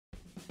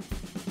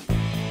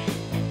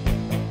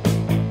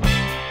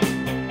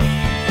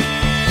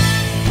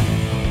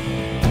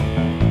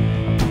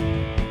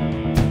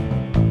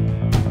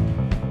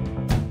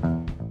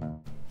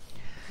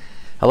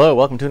Hello,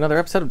 welcome to another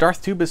episode of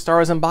Darth Tuba's Star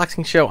Wars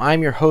Unboxing Show.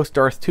 I'm your host,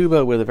 Darth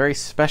Tuba, with a very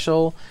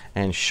special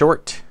and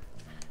short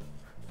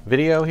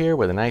video here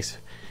with a nice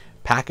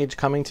package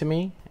coming to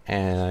me.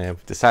 And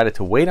I've decided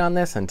to wait on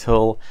this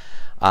until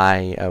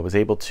I was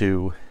able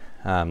to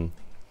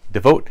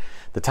devote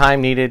the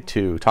time needed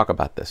to talk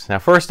about this. Now,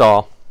 first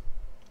of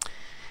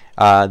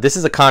all, this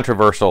is a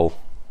controversial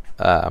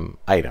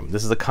item.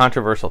 This is a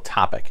controversial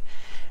topic.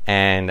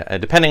 And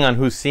depending on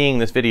who's seeing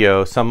this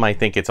video, some might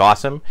think it's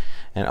awesome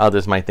and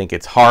others might think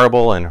it's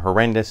horrible and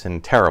horrendous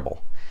and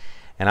terrible.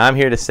 And I'm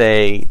here to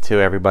say to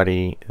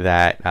everybody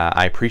that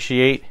I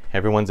appreciate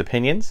everyone's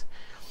opinions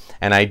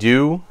and I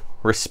do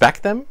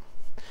respect them,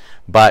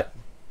 but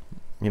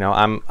you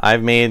know,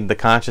 I've made the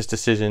conscious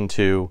decision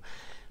to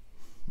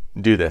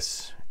do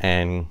this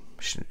and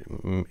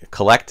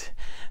collect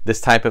this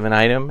type of an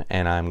item,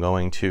 and I'm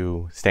going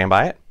to stand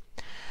by it.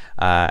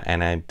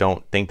 And I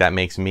don't think that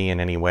makes me in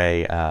any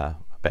way a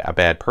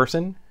bad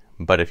person.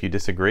 But if you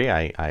disagree,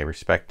 I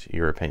respect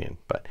your opinion.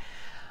 But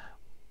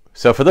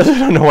so for those who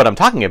don't know what I'm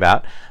talking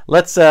about,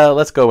 let's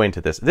go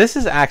into this. This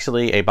is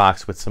actually a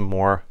box with some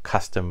more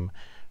custom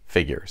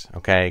figures,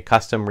 okay?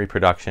 Custom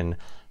reproduction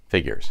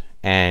figures.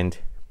 And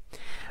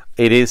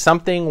it is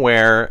something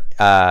where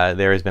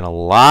there has been a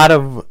lot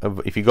of,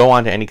 if you go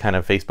onto any kind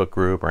of Facebook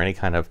group or any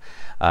kind of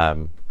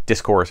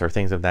discourse or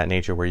things of that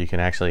nature where you can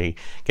actually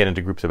get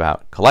into groups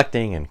about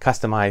collecting and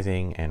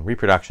customizing and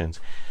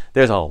reproductions,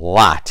 there's a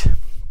lot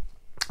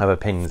of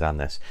opinions on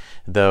this.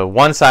 The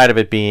one side of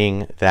it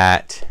being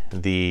that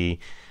the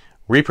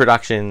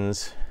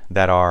reproductions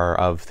that are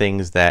of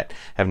things that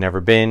have never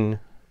been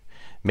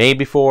made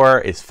before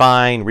is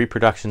fine.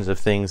 Reproductions of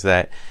things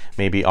that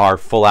maybe are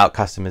full out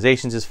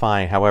customizations is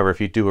fine. However,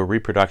 if you do a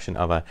reproduction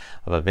of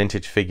a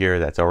vintage figure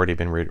that's already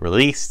been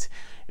released,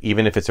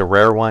 even if it's a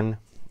rare one,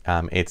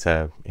 it's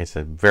a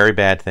very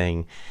bad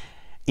thing.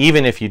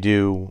 Even if you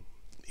do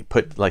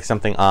put like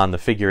something on the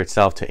figure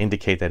itself to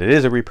indicate that it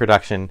is a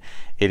reproduction,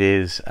 it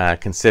is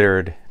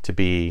considered to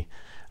be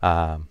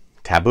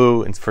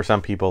taboo, and for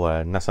some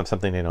people not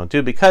something they don't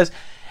do because,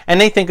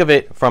 and they think of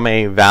it from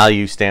a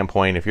value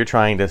standpoint. If you're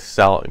trying to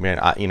sell,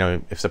 you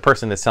know, if the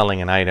person is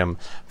selling an item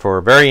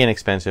for very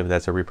inexpensive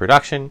that's a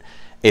reproduction,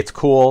 it's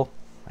cool,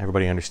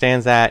 everybody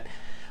understands that.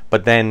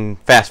 But then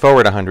fast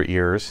forward 100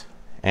 years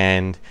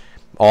and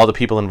all the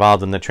people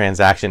involved in the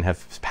transaction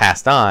have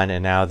passed on,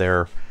 and now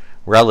their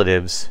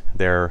relatives,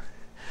 or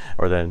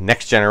the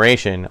next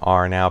generation,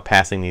 are now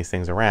passing these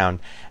things around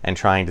and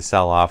trying to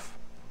sell off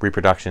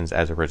reproductions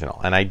as original.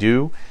 And I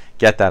do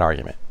get that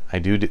argument. I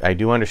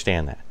do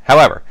understand that.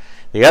 However,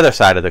 the other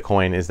side of the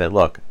coin is that,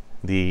 look,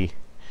 the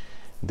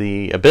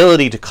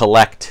ability to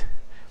collect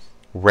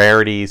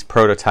rarities,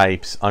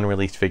 prototypes,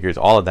 unreleased figures,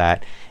 all of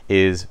that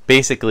is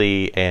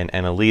basically an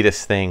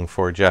elitist thing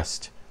for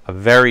just a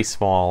very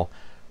small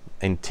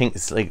and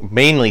like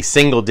mainly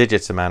single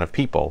digits amount of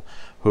people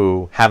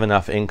who have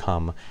enough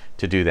income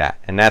to do that,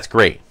 and that's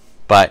great.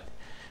 But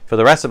for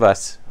the rest of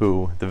us,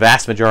 who the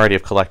vast majority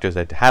of collectors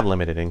that have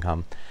limited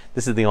income,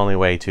 this is the only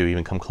way to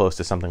even come close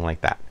to something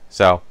like that.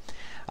 So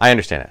I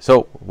understand it.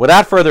 So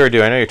without further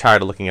ado, I know you're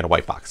tired of looking at a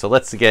white box, so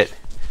let's get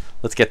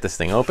this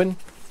thing open.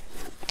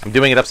 I'm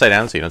doing it upside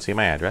down so you don't see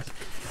my address.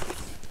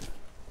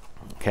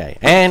 Okay,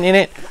 and in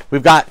it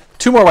we've got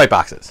two more white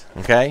boxes.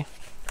 Okay.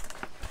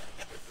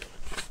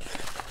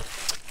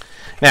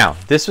 Now,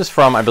 this was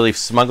from, I believe,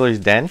 Smuggler's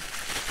Den.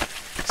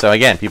 So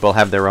again, people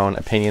have their own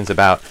opinions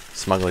about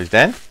Smuggler's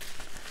Den.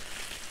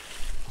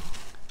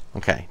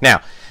 Okay,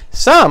 now,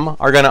 some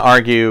are going to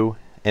argue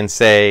and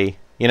say,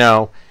 you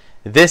know,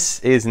 this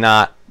is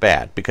not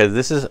bad because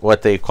this is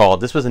what they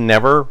called, this was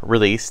never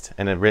released,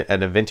 and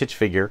a vintage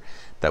figure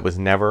that was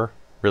never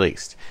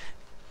released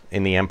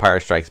in the Empire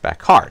Strikes Back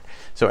card.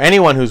 So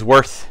anyone who's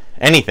worth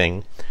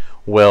anything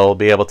will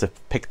be able to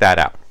pick that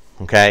out.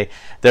 Okay,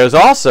 there's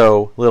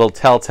also little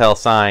telltale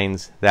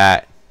signs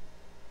that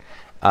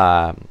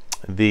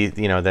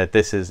that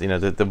this is,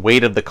 the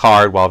weight of the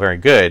card, while very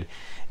good,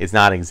 is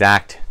not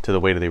exact to the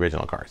weight of the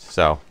original cards.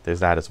 So there's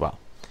that as well.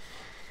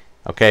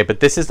 Okay, but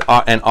this is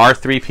an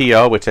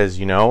R3PO, which, as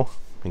you know,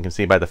 you can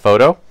see by the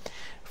photo,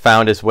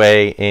 found its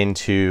way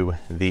into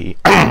the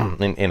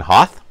in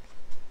Hoth.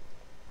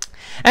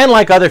 And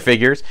like other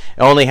figures,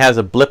 it only has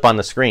a blip on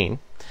the screen.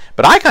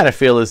 But I kind of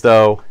feel as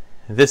though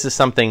this is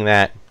something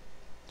that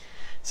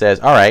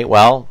says, all right,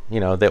 well,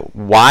 that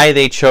why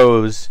they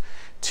chose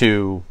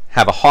to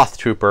have a Hoth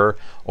trooper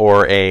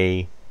or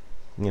a,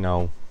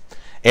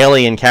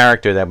 alien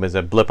character that was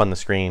a blip on the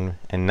screen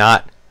and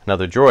not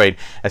another droid,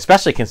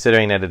 especially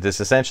considering that it is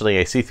essentially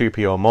a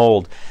C-3PO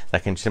mold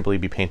that can simply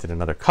be painted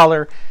another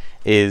color,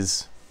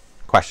 is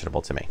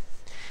questionable to me.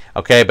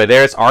 Okay, but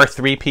there's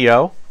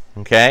R3PO,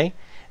 okay,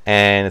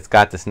 and it's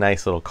got this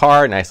nice little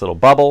card, nice little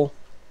bubble,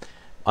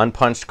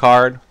 unpunched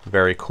card,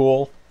 very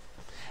cool.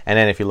 And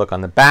then if you look on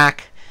the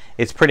back,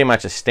 it's pretty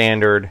much a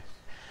standard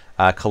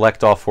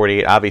collect all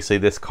 48. Obviously,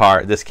 this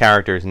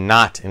character is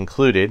not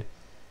included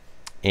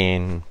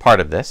in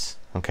part of this,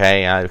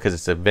 okay, because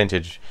it's a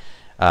vintage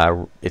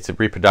it's a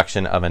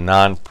reproduction of a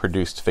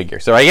non-produced figure.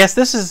 So I guess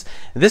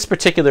this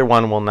particular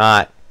one will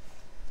not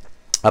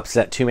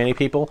upset too many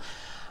people.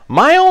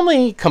 My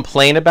only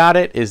complaint about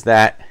it is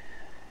that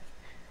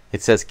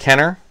it says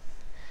Kenner,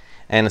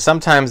 and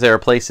sometimes there are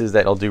places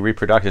that will do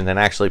reproductions and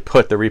actually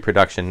put the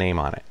reproduction name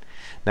on it.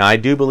 Now I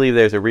do believe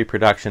there's a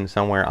reproduction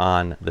somewhere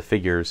on the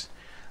figure's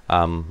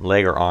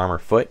leg or arm or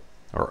foot,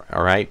 all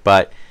right,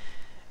 but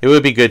it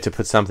would be good to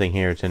put something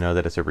here to know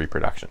that it's a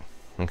reproduction.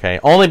 Okay,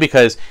 only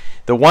because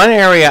the one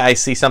area I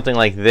see something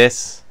like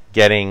this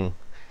getting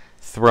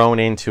thrown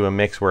into a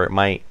mix where it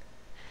might,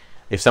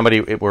 if somebody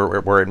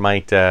where it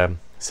might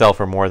sell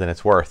for more than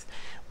it's worth,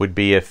 would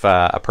be if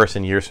a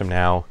person years from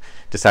now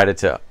decided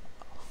to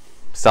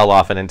sell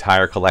off an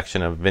entire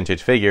collection of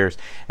vintage figures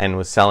and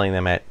was selling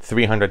them at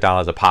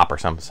 $300 a pop or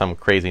some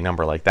crazy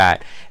number like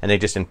that, and they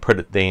just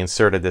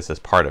inserted this as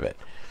part of it.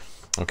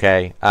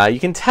 Okay, you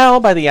can tell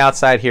by the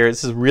outside here,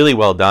 this is really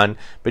well done,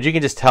 but you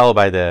can just tell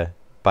by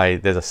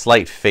there's a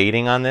slight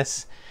fading on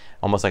this,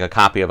 almost like a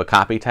copy of a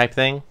copy type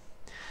thing.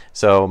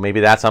 So maybe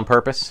that's on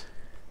purpose.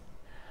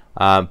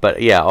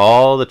 But yeah,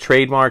 all the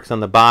trademarks on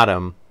the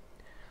bottom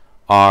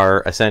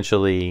are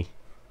essentially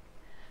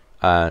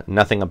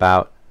nothing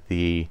about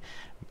the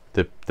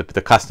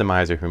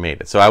customizer who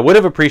made it. So I would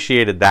have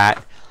appreciated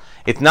that.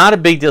 It's not a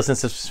big deal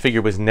since this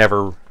figure was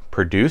never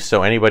produced,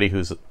 so anybody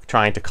who's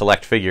trying to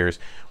collect figures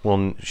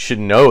should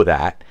know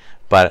that,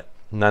 but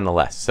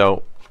nonetheless.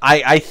 So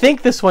I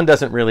think this one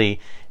doesn't really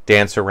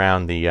dance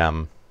around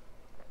the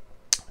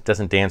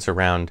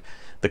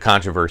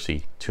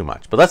controversy too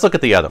much. But let's look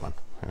at the other one.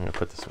 I'm going to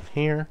put this one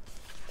here.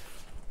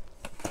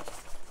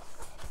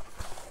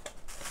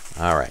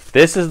 All right,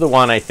 this is the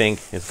one I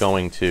think is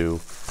going to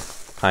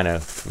kind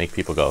of make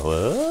people go,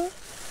 what?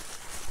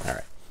 All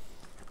right,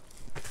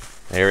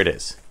 there it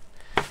is.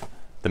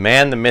 The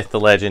man, the myth, the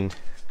legend,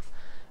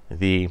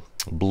 the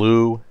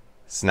blue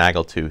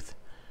snaggletooth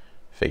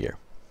figure.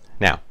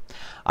 Now,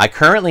 I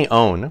currently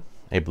own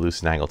a blue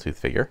snaggletooth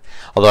figure,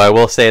 although I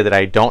will say that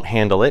I don't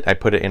handle it. I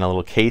put it in a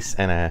little case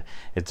and a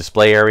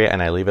display area,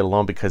 and I leave it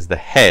alone because the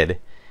head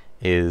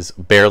is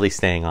barely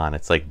staying on.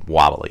 It's like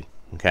wobbly,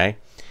 okay?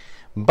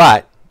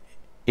 But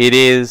it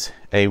is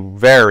a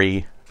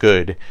very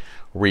good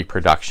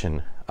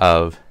reproduction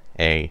of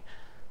a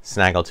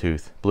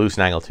blue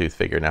snaggletooth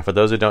figure. Now, for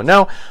those who don't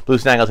know, blue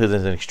snaggletooth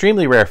is an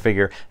extremely rare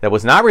figure that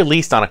was not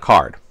released on a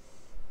card.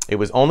 It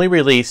was only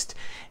released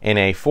in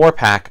a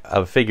 4-pack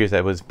of figures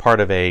that was part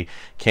of a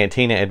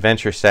Cantina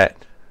Adventure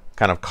set,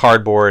 kind of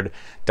cardboard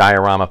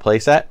diorama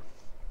playset.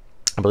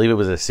 I believe it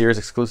was a Sears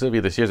exclusive,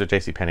 either Sears or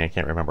JCPenney, I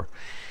can't remember.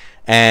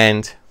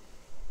 And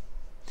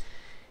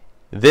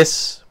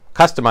this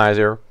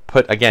customizer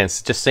put, again,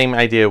 it's just same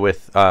idea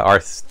with our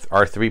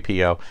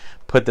 3PO,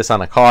 put this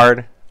on a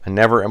card, a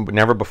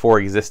never before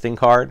existing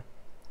card,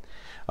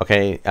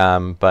 okay,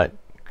 but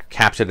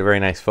captured a very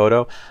nice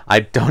photo.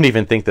 I don't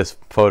even think this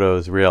photo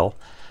is real.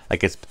 Like,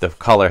 the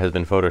color has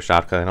been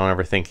photoshopped, because I don't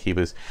ever think he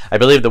was. I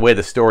believe the way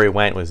the story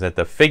went was that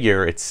the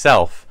figure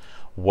itself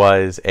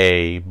was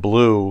a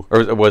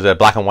was a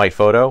black and white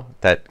photo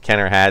that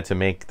Kenner had to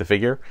make the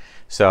figure.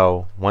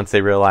 So once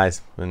they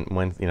realized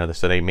when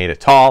so they made it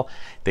tall,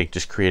 they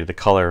just created a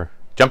color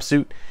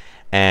jumpsuit,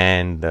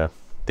 and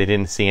they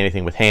didn't see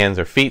anything with hands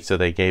or feet, so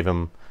they gave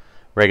him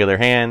regular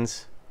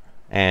hands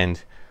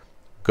and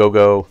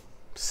go-go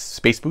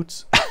space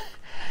boots.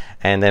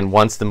 And then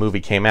once the movie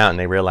came out and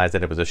they realized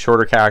that it was a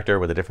shorter character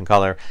with a different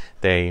color,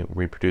 they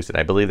reproduced it.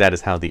 I believe that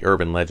is how the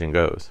urban legend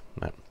goes.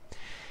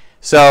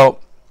 So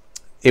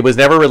it was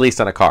never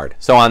released on a card.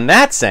 So on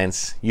that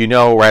sense, you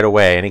know right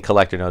away, any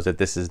collector knows that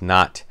this is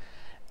not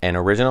an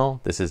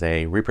original. This is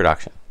a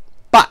reproduction.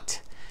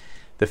 But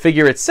the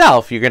figure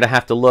itself, you're going to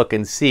have to look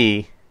and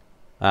see.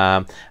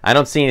 I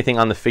don't see anything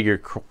on the figure,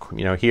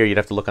 here. You'd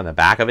have to look on the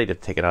back of it to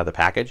take it out of the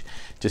package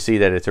to see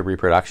that it's a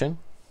reproduction.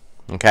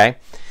 Okay.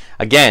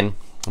 Again,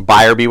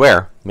 buyer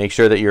beware. Make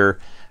sure that you're,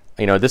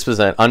 this was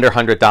an under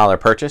 $100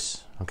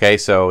 purchase. Okay,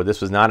 so this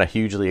was not a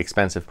hugely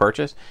expensive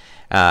purchase.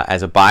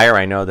 As a buyer,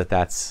 I know that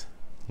that's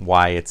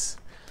why it's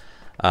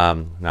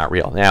not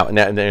real. Now,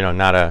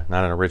 not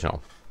an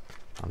original.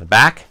 On the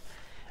back,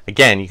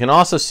 again, you can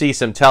also see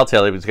some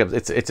telltale.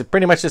 It's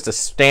pretty much just a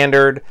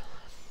standard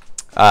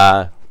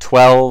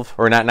 12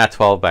 or not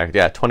 12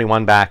 back,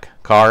 21 back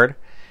card.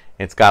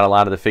 It's got a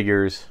lot of the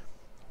figures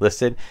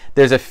listed.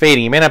 There's a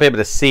fading. You may not be able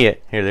to see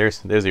it. Here, there's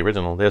the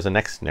original. There's the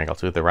next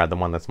snaggletooth, the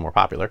one that's more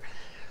popular.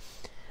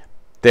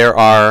 There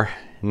are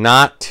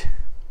not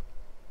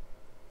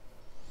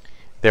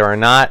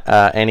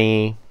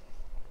any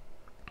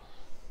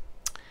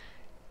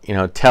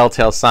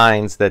telltale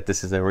signs that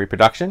this is a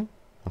reproduction.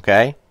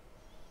 Okay.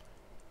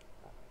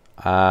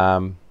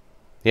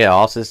 Yeah.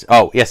 Also,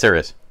 oh yes, there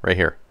is right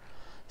here.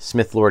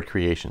 Smith Lord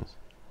Creations.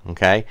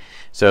 Okay.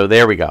 So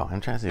there we go.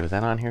 I'm trying to see, was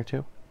that on here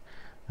too?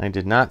 I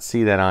did not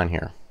see that on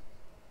here.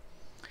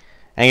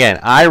 Again,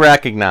 I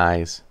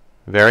recognize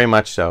very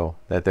much so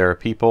that there are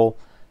people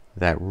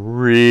that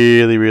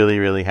really, really,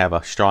 really have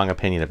a strong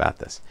opinion about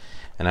this.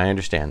 And I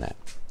understand that.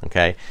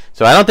 Okay.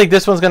 So I don't think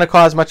this one's going to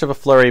cause much of a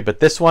flurry, but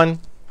this one,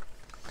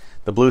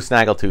 the blue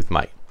snaggletooth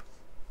might.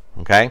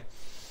 Okay?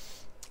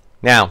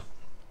 Now,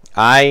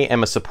 I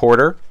am a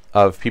supporter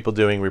of people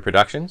doing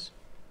reproductions.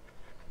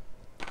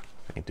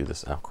 I can do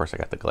this. Oh, of course, I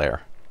got the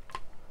glare.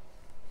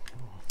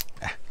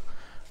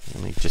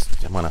 Let me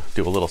just, I want to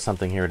do a little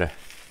something here to,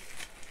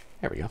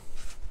 there we go.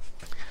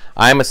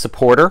 I'm a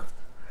supporter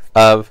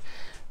of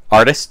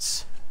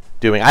artists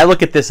doing, I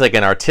look at this like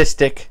an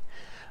artistic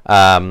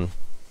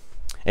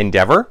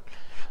endeavor.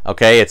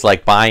 Okay, it's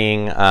like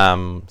buying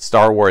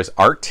Star Wars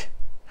art,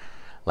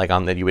 like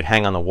on that you would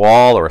hang on the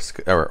wall, or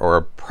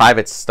a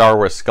private Star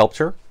Wars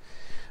sculpture.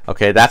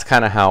 Okay, that's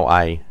kind of how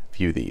I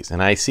view these,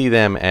 and I see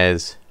them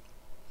as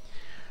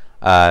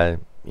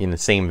in the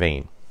same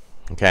vein.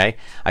 Okay,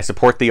 I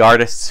support the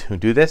artists who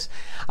do this.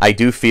 I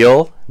do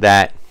feel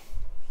that,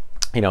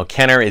 you know,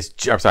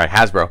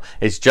 Hasbro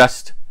is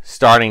just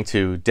starting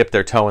to dip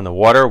their toe in the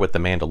water with the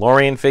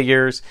Mandalorian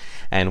figures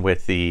and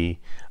with the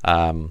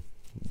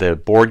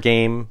board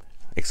game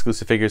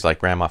exclusive figures like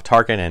Grand Moff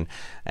Tarkin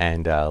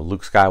and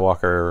Luke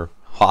Skywalker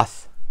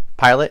Hoth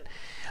pilot.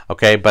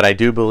 Okay, but I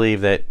do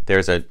believe that there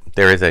is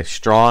a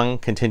strong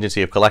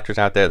contingency of collectors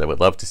out there that would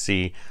love to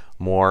see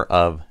more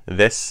of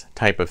this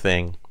type of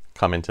thing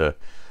come into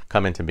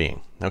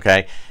being.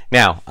 Okay,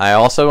 now I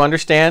also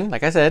understand,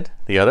 like I said,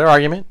 the other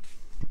argument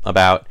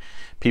about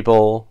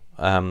people.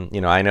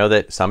 You know, I know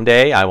that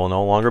someday I will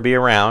no longer be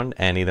around,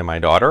 and either my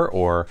daughter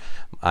or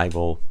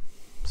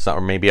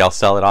or maybe I'll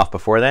sell it off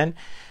before then,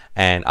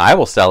 and I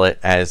will sell it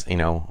as, you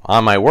know,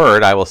 on my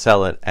word, I will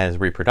sell it as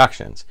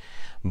reproductions.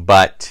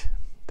 But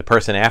the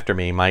person after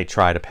me might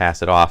try to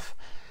pass it off.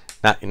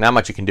 Not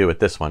much you can do with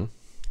this one,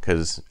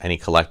 because any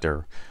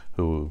collector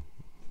who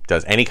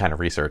does any kind of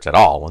research at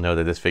all will know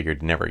that this figure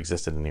never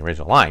existed in the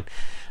original line.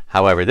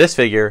 However, this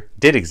figure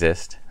did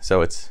exist,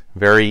 so it's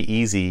very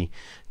easy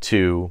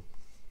to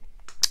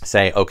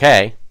say,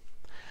 okay,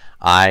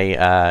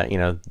 you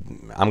know,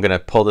 I'm going to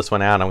pull this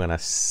one out. I'm going to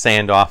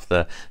sand off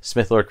the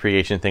Smith Lord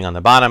Creation thing on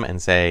the bottom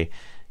and say,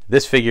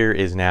 this figure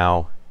is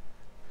now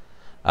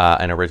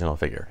an original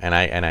figure. And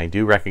I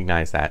do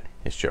recognize that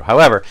is true.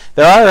 However,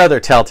 there are other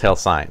telltale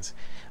signs.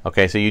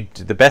 Okay, so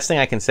the best thing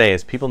I can say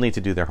is people need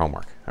to do their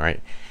homework. All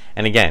right,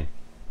 and again,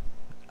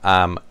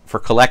 for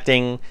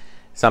collecting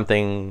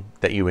something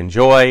that you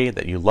enjoy,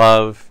 that you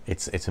love,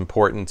 it's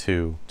important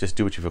to just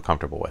do what you feel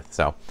comfortable with.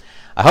 So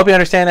I hope you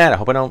understand that. I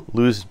hope I don't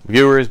lose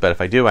viewers, but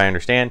if I do, I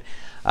understand.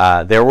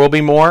 There will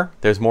be more.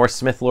 There's more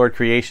Smith Lord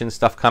Creation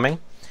stuff coming.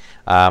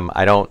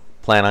 I don't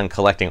plan on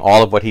collecting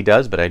all of what he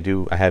does, but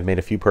I have made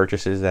a few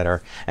purchases that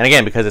are, and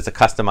again, because it's a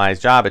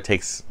customized job, it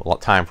takes a lot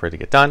of time for it to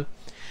get done.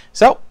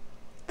 So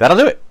that'll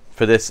do it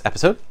for this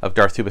episode of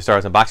Darth Tuba Star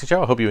Wars Unboxing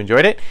Show. I hope you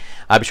enjoyed it.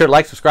 Be sure to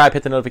like, subscribe,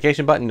 hit the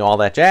notification button, all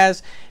that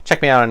jazz.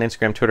 Check me out on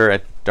Instagram, Twitter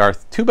at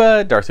Darth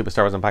Tuba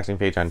Star Wars Unboxing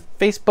page on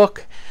Facebook.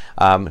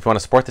 If you want to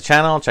support the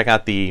channel, check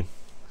out the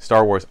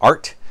Star Wars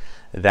art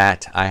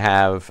that I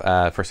have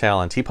for sale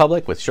on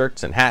TeePublic with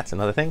shirts and hats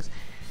and other things.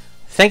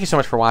 Thank you so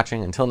much for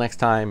watching. Until next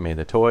time, may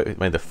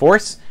the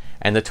Force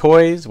and the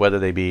toys, whether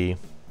they be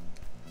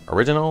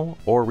original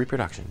or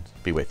reproductions,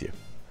 be with you.